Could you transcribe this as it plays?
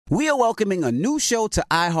We are welcoming a new show to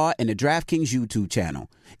iHeart and the DraftKings YouTube channel.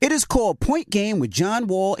 It is called Point Game with John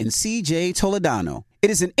Wall and CJ Toledano. It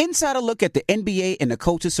is an insider look at the NBA and the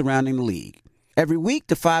coaches surrounding the league. Every week,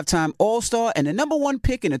 the 5-time All-Star and the number one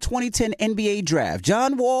pick in the 2010 NBA Draft,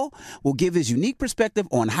 John Wall, will give his unique perspective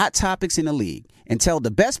on hot topics in the league and tell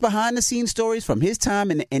the best behind-the-scenes stories from his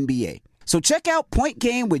time in the NBA. So check out Point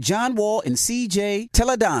Game with John Wall and CJ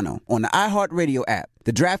Toledano on the iHeartRadio app,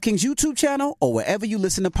 the DraftKings YouTube channel, or wherever you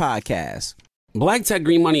listen to podcasts. Black Tech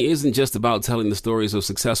Green Money isn't just about telling the stories of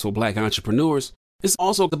successful black entrepreneurs. It's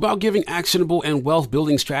also about giving actionable and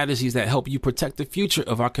wealth-building strategies that help you protect the future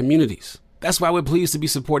of our communities. That's why we're pleased to be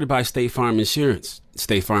supported by State Farm Insurance.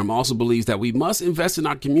 State Farm also believes that we must invest in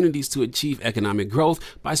our communities to achieve economic growth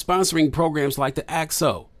by sponsoring programs like the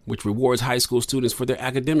ACT-SO, which rewards high school students for their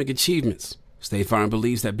academic achievements. State Farm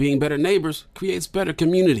believes that being better neighbors creates better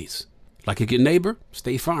communities. Like a good neighbor,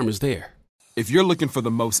 State Farm is there. If you're looking for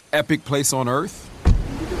the most epic place on Earth,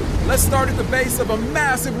 let's start at the base of a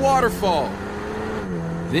massive waterfall.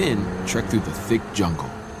 Then trek through the thick jungle.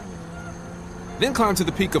 Then climb to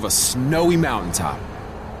the peak of a snowy mountaintop.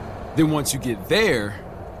 Then once you get there,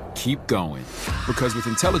 keep going. Because with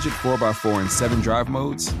intelligent 4x4 and 7 drive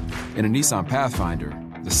modes and a Nissan Pathfinder,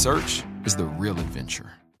 the search is the real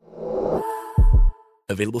adventure.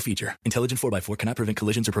 Available feature. Intelligent 4x4 cannot prevent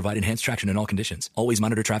collisions or provide enhanced traction in all conditions. Always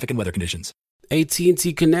monitor traffic and weather conditions.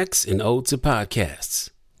 AT&T connects an ode to podcasts.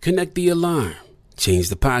 Connect the alarm. Change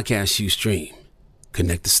the podcast you stream.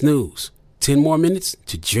 Connect the snooze. 10 more minutes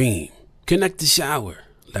to dream. Connect the shower.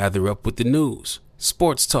 Lather up with the news,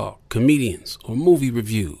 sports talk, comedians, or movie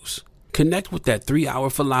reviews. Connect with that 3-hour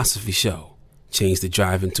philosophy show. Change the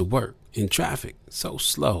drive into work in traffic so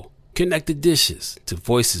slow. Connect the dishes to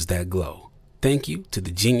voices that glow. Thank you to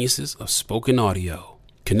the geniuses of spoken audio.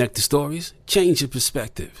 Connect the stories, change your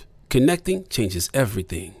perspective. Connecting changes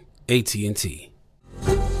everything. AT&T.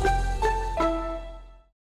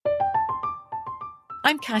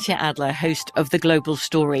 I'm Katya Adler, host of The Global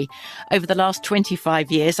Story. Over the last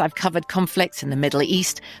 25 years, I've covered conflicts in the Middle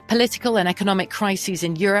East, political and economic crises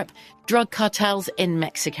in Europe, drug cartels in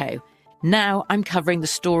Mexico. Now I'm covering the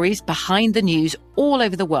stories behind the news all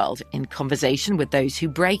over the world in conversation with those who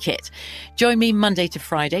break it. Join me Monday to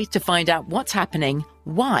Friday to find out what's happening,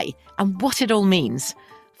 why, and what it all means.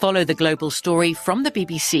 Follow The Global Story from the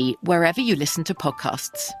BBC wherever you listen to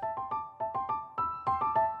podcasts.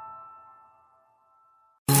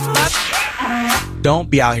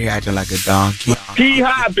 Don't be out here acting like a donkey.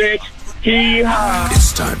 Hee-haw, bitch. Hee-haw.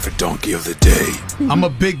 It's time for Donkey of the Day. I'm a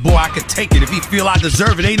big boy. I can take it. If he feel I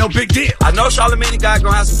deserve it, ain't no big deal. I know Charlamagne the guy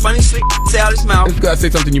gonna have some funny shit say out his mouth. If you gotta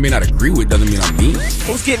say something you may not agree with, doesn't mean I'm mean.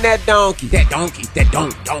 Who's getting that donkey? That donkey. That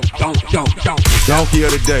don't. Donkey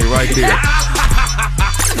of the Day right there.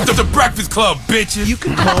 The Breakfast Club, bitches. You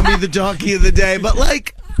can call me the donkey of the day, but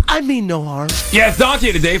I mean no harm. Yes, Donkey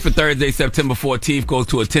of the Day for Thursday, September 14th goes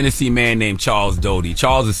to a Tennessee man named Charles Doty.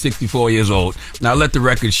 Charles is 64 years old. Now, let the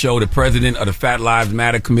record show the president of the Fat Lives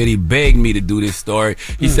Matter Committee begged me to do this story.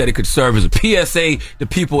 He said it could serve as a PSA to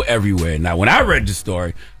people everywhere. Now, when I read the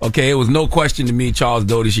story, it was no question to me Charles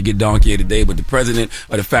Doty should get Donkey of the Day, but the president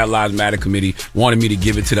of the Fat Lives Matter Committee wanted me to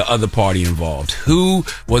give it to the other party involved. Who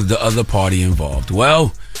was the other party involved?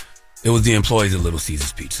 Well, it was the employees at Little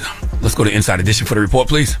Caesars Pizza. Let's go to Inside Edition for the report,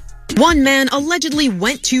 please. One man allegedly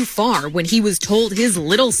went too far when he was told his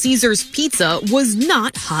Little Caesars pizza was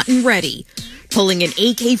not hot and ready, pulling an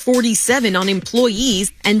AK-47 on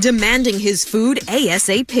employees and demanding his food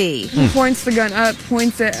ASAP. He points the gun up,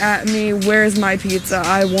 points it at me. Where's my pizza?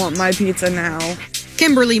 I want my pizza now.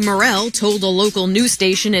 Kimberly Morrell told a local news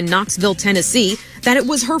station in Knoxville, Tennessee, that it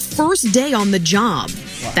was her first day on the job.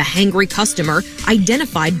 The hangry customer,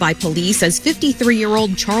 identified by police as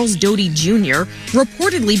 53-year-old Charles Doty Jr.,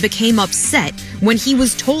 reportedly became upset when he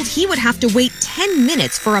was told he would have to wait 10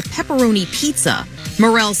 minutes for a pepperoni pizza.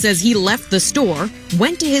 Morrell says he left the store,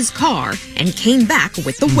 went to his car, and came back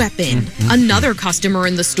with the weapon. Another customer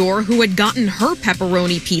in the store who had gotten her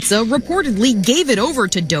pepperoni pizza reportedly gave it over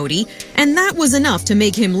to Doty, and that was enough to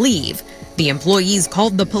make him leave. The employees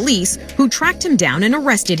called the police, who tracked him down and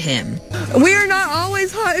arrested him. We are not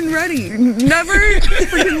always hot and ready. Never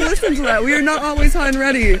freaking listen to that. We are not always hot and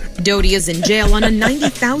ready. Doty is in jail on a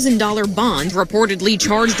 $90,000 bond, reportedly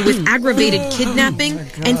charged with aggravated kidnapping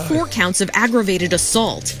and 4 counts of aggravated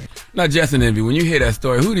assault. Now, Jess and Envy, when you hear that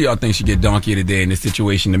story, who do y'all think should get Donkey of the Day in this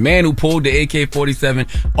situation? The man who pulled the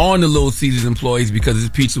AK-47 on the Little Caesars employees because his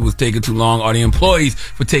pizza was taking too long, or the employees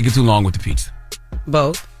for taking too long with the pizza?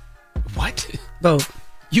 Both. What? Both.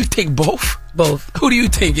 You take both? Both. Who do you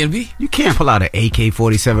take, Envy? You can't pull out an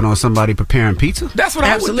AK-47 on somebody preparing pizza. That's what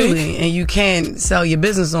I would think. Absolutely. And you can't sell your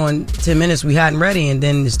business on 10 minutes. We hot and ready, and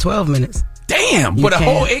then it's 12 minutes. Damn, You but a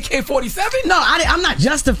can't. whole AK-47? No, I'm not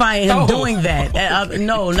justifying him doing that.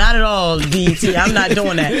 No, not at all, DT. I'm not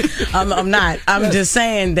doing that. I'm not. I'm just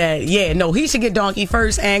saying that, he should get donkey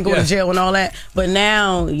first and go to jail and all that. But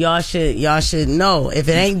now y'all should know. If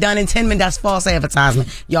it ain't done in 10 minutes, that's false advertisement.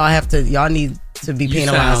 Y'all need to be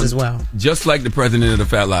penalized as well. Just like the president of the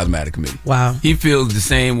Fat Lives Matter Committee. Wow. He feels the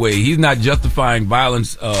same way. He's not justifying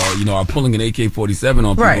violence, or pulling an AK-47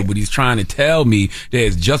 on people, but he's trying to tell me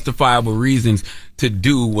there's justifiable reasons to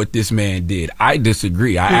do what this man did. I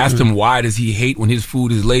disagree. I asked him why does he hate when his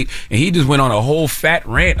food is late, and he just went on a whole fat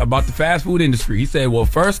rant about the fast food industry. He said, well,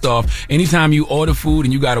 first off, anytime you order food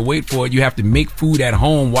and you got to wait for it, you have to make food at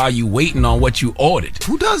home while you waiting on what you ordered.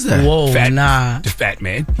 Who does that? Whoa, The fat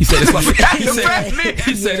man. He said it's like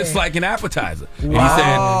he said it's like an appetizer.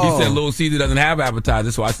 Wow. And he said Little Caesar doesn't have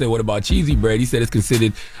appetizers. So I said, what about cheesy bread? He said it's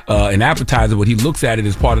considered an appetizer, but he looks at it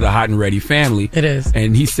as part of the hot and ready family. It is.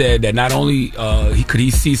 And he said that not only could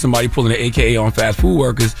he see somebody pulling an AKA on fast food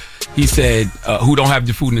workers, he said who don't have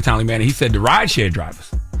the food in a timely manner. He said the rideshare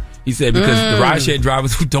drivers. He said because the rideshare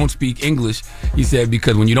drivers who don't speak English, he said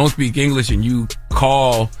because when you don't speak English and you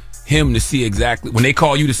call him to see exactly, when they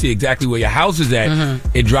call you to see exactly where your house is at,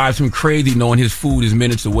 it drives him crazy knowing his food is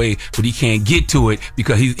minutes away, but he can't get to it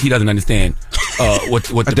because he doesn't understand what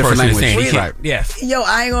the person is saying. He can't, yes. Yo,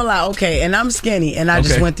 I ain't gonna lie. Okay, and I'm skinny, and I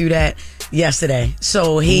just went through that yesterday.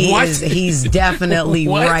 So he's definitely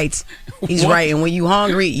right. He's right. And when you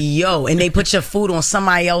hungry, and they put your food on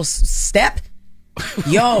somebody else's step,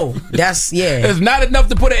 that's It's not enough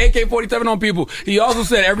to put an AK-47 on people. He also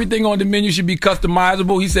said everything on the menu should be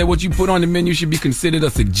customizable. He said what you put on the menu should be considered a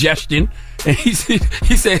suggestion. And he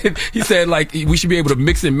said like we should be able to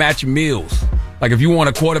mix and match meals. Like if you want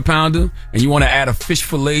a quarter pounder and you want to add a fish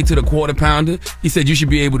fillet to the quarter pounder, he said you should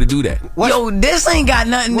be able to do that. What? Yo, this ain't got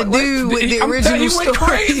nothing to do with the original story.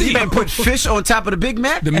 Crazy. Man put fish on top of the Big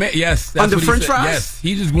Mac? Yes. That's Under what French he said. fries? Yes.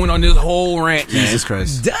 He just went on this whole rant, man. Jesus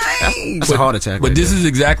Christ. Dang. That's a heart attack. But this is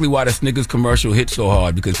exactly why the Snickers commercial hit so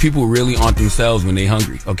hard, because people really aren't themselves when they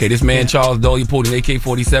hungry. Okay, this man, Charles Doley, pulled an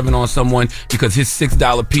AK-47 on someone because his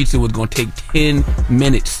 $6 pizza was going to take 10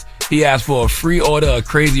 minutes. He asked for a free order of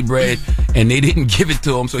crazy bread, and they didn't give it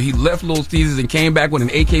to him. So he left Little Caesars and came back with an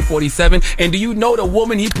AK-47. And do you know the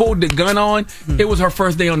woman he pulled the gun on? It was her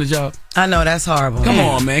first day on the job. I know, that's horrible. Come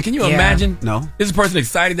on, man. Can you imagine? No. This is a person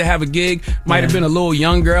excited to have a gig. Might have been a little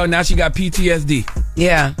young girl. Now she got PTSD.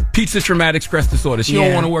 Yeah. Pizza traumatic stress disorder. She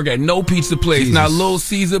don't want to work at no pizza place. Jesus. Not Little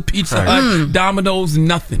Caesar, Pizza Hut, Domino's,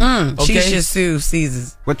 nothing. Okay? She should sue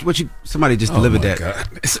Caesars. Somebody just delivered that.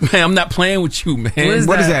 God. Man, I'm not playing with you, man.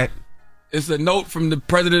 What is that? It's a note from the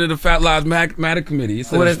president of the Fat Lives Matter Committee. It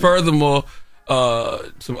says, furthermore,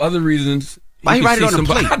 some other reasons. Why he write it on the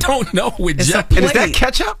plate? I don't know. And is that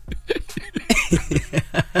ketchup?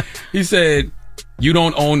 He said, you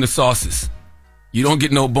don't own the sauces. You don't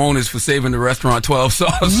get no bonus for saving the restaurant 12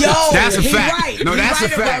 sauces. Yo, that's a fact. Right. No, that's a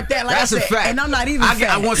fact. That's a fact. And I'm not even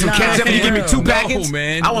I want some ketchup. You give me 2 packets.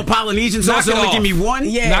 Man. I want Polynesian sauce. You only give me 1.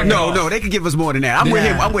 Yeah. No, they could give us more than that. I'm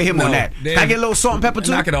with him on that. Can I get a little salt and pepper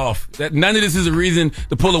too? Knock it off. None of this is a reason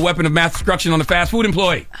to pull a weapon of mass destruction on a fast food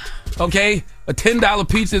employee. Okay? A $10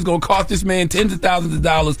 pizza is going to cost this man tens of thousands of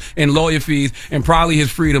dollars in lawyer fees and probably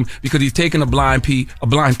his freedom because he's taking a blind plea.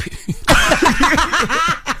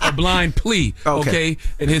 Okay?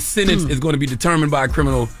 And his sentence is going to be determined by a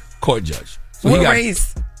criminal court judge. So what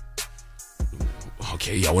race?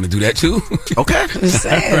 Okay, y'all want to do that too? Okay.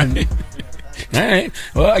 All right.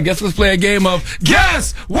 Well, I guess let's play a game of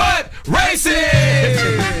Guess What Race It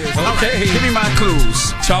Is? Okay. Give me my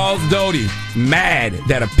clues. Charles Doty, mad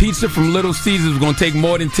that a pizza from Little Caesars was going to take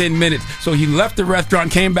more than 10 minutes. So he left the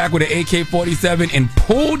restaurant, came back with an AK-47, and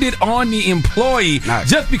pulled it on the employee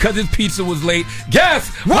just because his pizza was late. Guess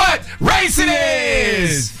what race it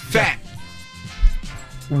is? Fat.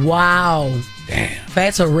 Wow. Damn.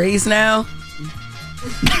 Fat's a race now?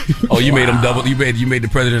 Oh, you made him double. You made the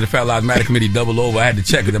president of the Fat Lives Matter Committee double over. I had to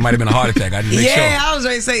check because it might have been a heart attack. I didn't make sure. I was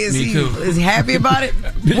ready to say, is he happy about it?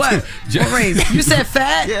 What race? You said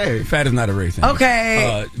fat? Yeah, fat is not a race.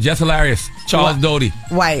 Okay. Just hilarious. Charles Doty.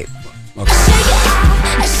 White. Okay.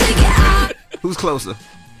 Who's closer?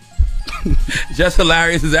 Just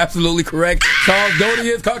hilarious is absolutely correct. Charles Doty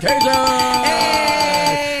is Caucasian.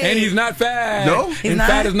 Hey! And he's not fat. No? He's and not?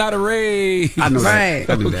 fat is not a race. I know Right.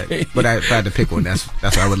 that. I knew that. But if I had to pick one, that's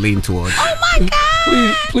what I would lean towards. Oh my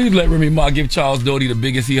God! Please let Remy Ma give Charles Doty the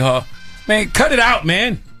biggest hee-haw. Man, cut it out,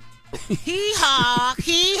 man. Hee-haw,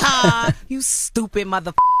 hee-haw. You stupid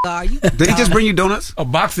motherfucker. Are you Did he just bring you donuts? A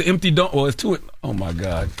box of empty donuts. Well, it's two. Oh, my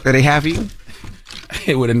God. Are they half eaten?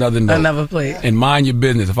 With another note. Another plate. And mind your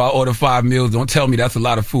business. If I order 5 meals, don't tell me that's a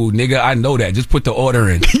lot of food. Nigga, I know that. Just put the order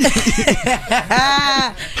in.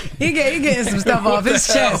 He getting some stuff off his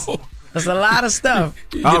chest. That's a lot of stuff.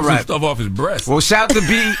 All right. Some stuff off his breast. Well, shout to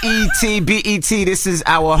BET. This is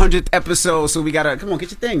our 100th episode, so we gotta come on,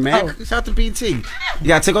 get your thing, man. Oh. Shout to BET. You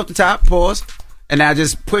gotta take off the top, pause, and now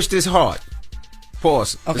just push this hard.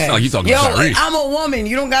 Pause. Okay. Oh, you talking Yo, about Tyrese. I'm a woman.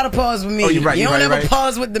 You don't gotta pause with me. Oh, you're right, you you're don't right, ever right.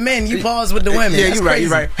 pause with the men. You pause with the women. Yeah, That's you're right. crazy.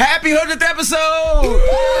 You're right. Happy 100th episode.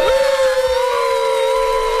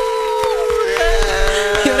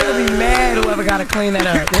 Yo, they're gonna be mad whoever gotta clean that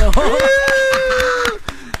up.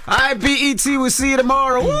 All right, BET. We'll see you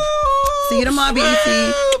tomorrow. Woo! See you tomorrow, BET.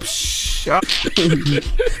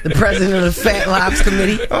 The president of the Fat Lives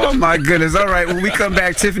Committee. Oh my goodness! All right, when we come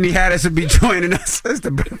back, Tiffany Haddish will be joining us. It's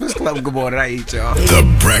the Breakfast Club. Good morning, I eat y'all. The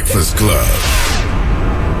Breakfast Club.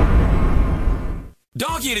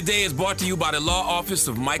 Donkey Today is brought to you by the law office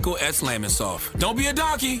of Michael S. Lamonsoff. Don't be a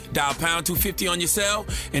donkey. Dial pound 250 on your cell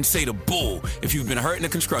and say the bull if you've been hurt in a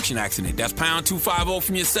construction accident. That's pound 250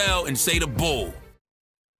 from your cell and say the bull.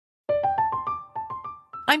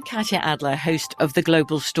 I'm Katya Adler, host of The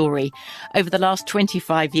Global Story. Over the last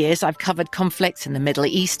 25 years, I've covered conflicts in the Middle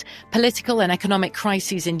East, political and economic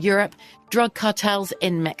crises in Europe, drug cartels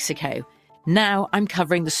in Mexico. Now I'm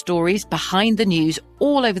covering the stories behind the news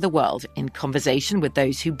all over the world in conversation with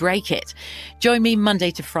those who break it. Join me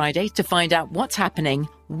Monday to Friday to find out what's happening,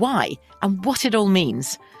 why, and what it all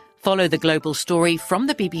means. Follow The Global Story from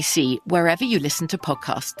the BBC wherever you listen to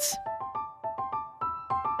podcasts.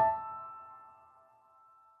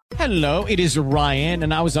 Hello, it is Ryan,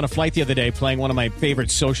 and I was on a flight the other day playing one of my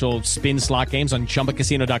favorite social spin slot games on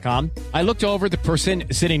ChumbaCasino.com. I looked over at the person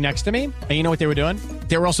sitting next to me, and you know what they were doing?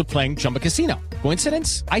 They were also playing Chumba Casino.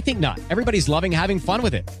 Coincidence? I think not. Everybody's loving having fun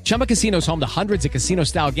with it. Chumba Casino is home to hundreds of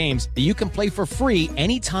casino-style games that you can play for free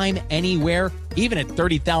anytime, anywhere, even at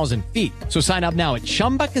 30,000 feet. So sign up now at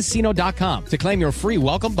ChumbaCasino.com to claim your free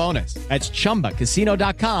welcome bonus. That's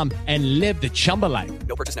ChumbaCasino.com and live the Chumba life.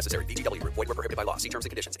 No purchase necessary. VGW. Void where prohibited by law. See terms and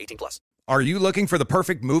conditions. 18+. Are you looking for the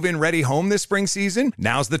perfect move-in ready home this spring season?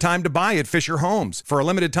 Now's the time to buy at Fisher Homes. For a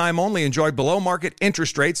limited time only, enjoy below-market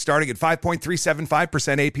interest rates starting at 5.375%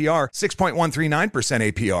 APR,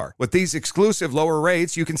 6.139% APR. With these exclusive lower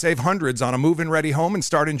rates, you can save hundreds on a move-in ready home and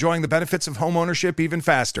start enjoying the benefits of home ownership even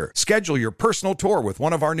faster. Schedule your personal tour with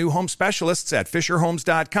one of our new home specialists at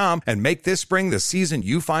FisherHomes.com and make this spring the season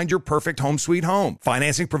you find your perfect home sweet home.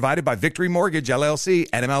 Financing provided by Victory Mortgage, LLC,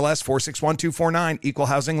 NMLS 461249, Equal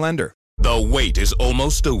Housing Lender. The wait is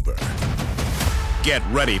almost over. Get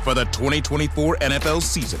ready for the 2024 NFL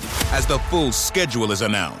season as the full schedule is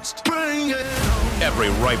announced. Every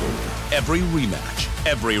rivalry, every rematch,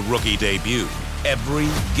 every rookie debut, every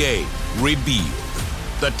game revealed.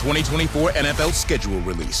 The 2024 NFL schedule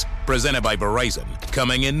release, presented by Verizon,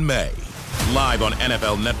 coming in May. Live on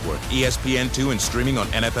NFL Network, ESPN2, and streaming on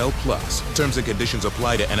NFL Plus. Terms and conditions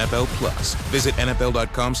apply to NFL Plus. Visit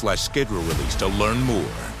NFL.com/schedule release to learn more.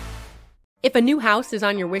 If a new house is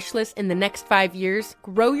on your wish list in the next 5 years,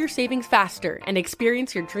 grow your savings faster and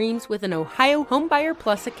experience your dreams with an Ohio Homebuyer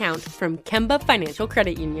Plus account from Kemba Financial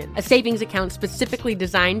Credit Union. A savings account specifically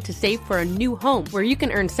designed to save for a new home, where you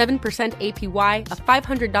can earn 7% APY, a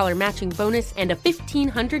 $500 matching bonus, and a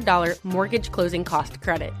 $1,500 mortgage closing cost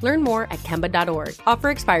credit. Learn more at Kemba.org. Offer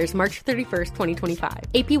expires March 31st, 2025.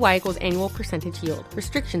 APY equals annual percentage yield.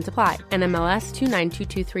 Restrictions apply. NMLS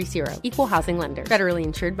 292230. Equal housing lender. Federally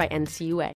insured by NCUA.